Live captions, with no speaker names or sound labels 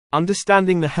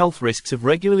Understanding the health risks of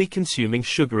regularly consuming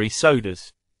sugary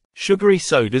sodas. Sugary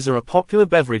sodas are a popular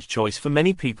beverage choice for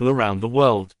many people around the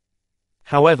world.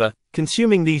 However,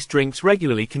 consuming these drinks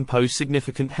regularly can pose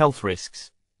significant health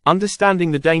risks.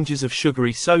 Understanding the dangers of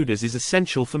sugary sodas is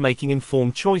essential for making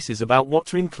informed choices about what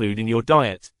to include in your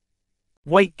diet.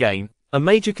 Weight gain, a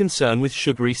major concern with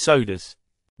sugary sodas.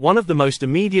 One of the most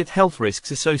immediate health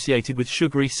risks associated with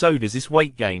sugary sodas is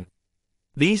weight gain.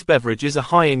 These beverages are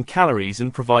high in calories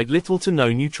and provide little to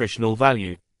no nutritional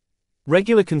value.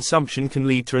 Regular consumption can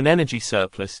lead to an energy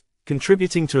surplus,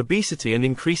 contributing to obesity and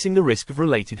increasing the risk of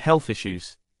related health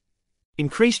issues.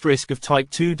 Increased risk of type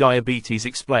 2 diabetes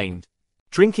explained.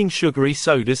 Drinking sugary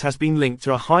sodas has been linked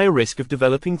to a higher risk of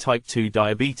developing type 2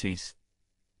 diabetes.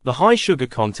 The high sugar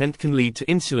content can lead to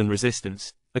insulin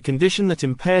resistance, a condition that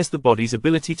impairs the body's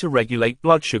ability to regulate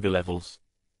blood sugar levels.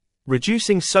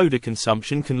 Reducing soda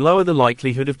consumption can lower the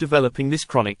likelihood of developing this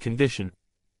chronic condition.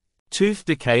 Tooth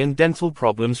decay and dental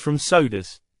problems from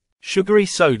sodas. Sugary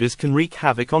sodas can wreak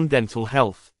havoc on dental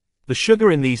health. The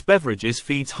sugar in these beverages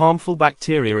feeds harmful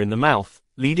bacteria in the mouth,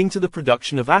 leading to the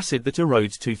production of acid that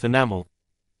erodes tooth enamel.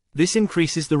 This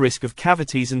increases the risk of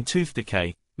cavities and tooth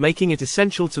decay, making it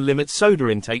essential to limit soda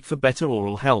intake for better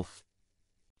oral health.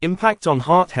 Impact on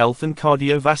heart health and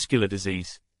cardiovascular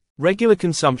disease. Regular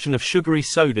consumption of sugary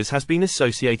sodas has been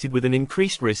associated with an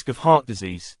increased risk of heart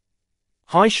disease.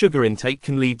 High sugar intake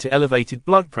can lead to elevated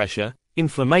blood pressure,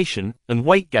 inflammation, and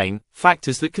weight gain,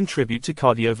 factors that contribute to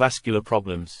cardiovascular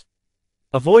problems.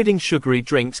 Avoiding sugary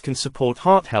drinks can support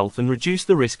heart health and reduce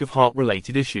the risk of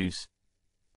heart-related issues.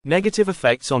 Negative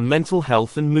effects on mental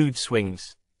health and mood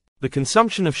swings. The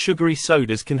consumption of sugary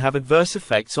sodas can have adverse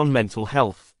effects on mental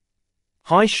health.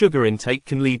 High sugar intake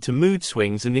can lead to mood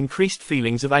swings and increased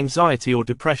feelings of anxiety or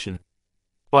depression.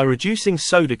 By reducing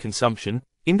soda consumption,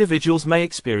 individuals may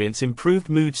experience improved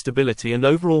mood stability and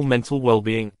overall mental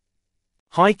well-being.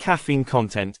 High caffeine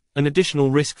content, an additional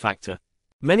risk factor.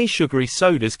 Many sugary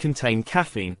sodas contain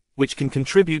caffeine, which can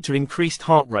contribute to increased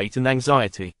heart rate and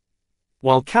anxiety.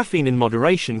 While caffeine in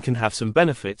moderation can have some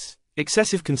benefits,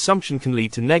 excessive consumption can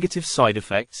lead to negative side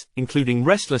effects, including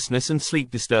restlessness and sleep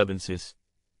disturbances.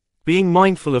 Being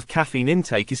mindful of caffeine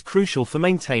intake is crucial for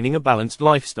maintaining a balanced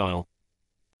lifestyle.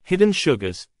 Hidden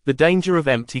sugars, the danger of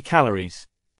empty calories.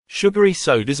 Sugary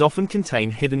sodas often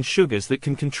contain hidden sugars that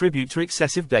can contribute to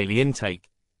excessive daily intake.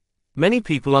 Many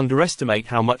people underestimate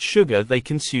how much sugar they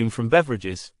consume from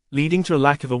beverages, leading to a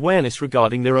lack of awareness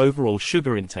regarding their overall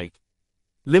sugar intake.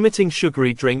 Limiting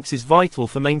sugary drinks is vital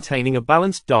for maintaining a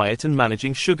balanced diet and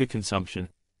managing sugar consumption.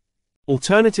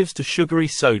 Alternatives to sugary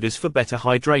sodas for better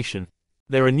hydration.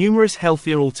 There are numerous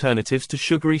healthier alternatives to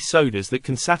sugary sodas that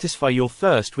can satisfy your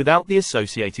thirst without the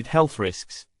associated health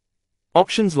risks.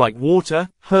 Options like water,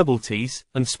 herbal teas,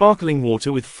 and sparkling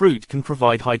water with fruit can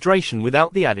provide hydration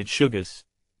without the added sugars.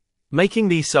 Making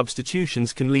these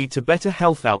substitutions can lead to better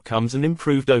health outcomes and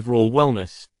improved overall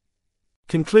wellness.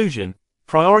 Conclusion: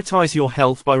 prioritize your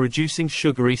health by reducing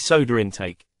sugary soda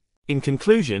intake. In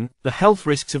conclusion, the health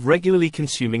risks of regularly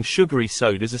consuming sugary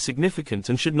sodas are significant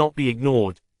and should not be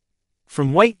ignored.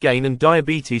 From weight gain and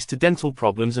diabetes to dental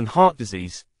problems and heart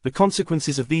disease, the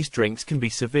consequences of these drinks can be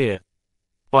severe.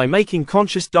 By making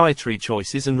conscious dietary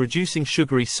choices and reducing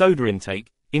sugary soda intake,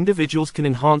 individuals can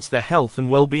enhance their health and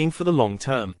well-being for the long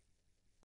term.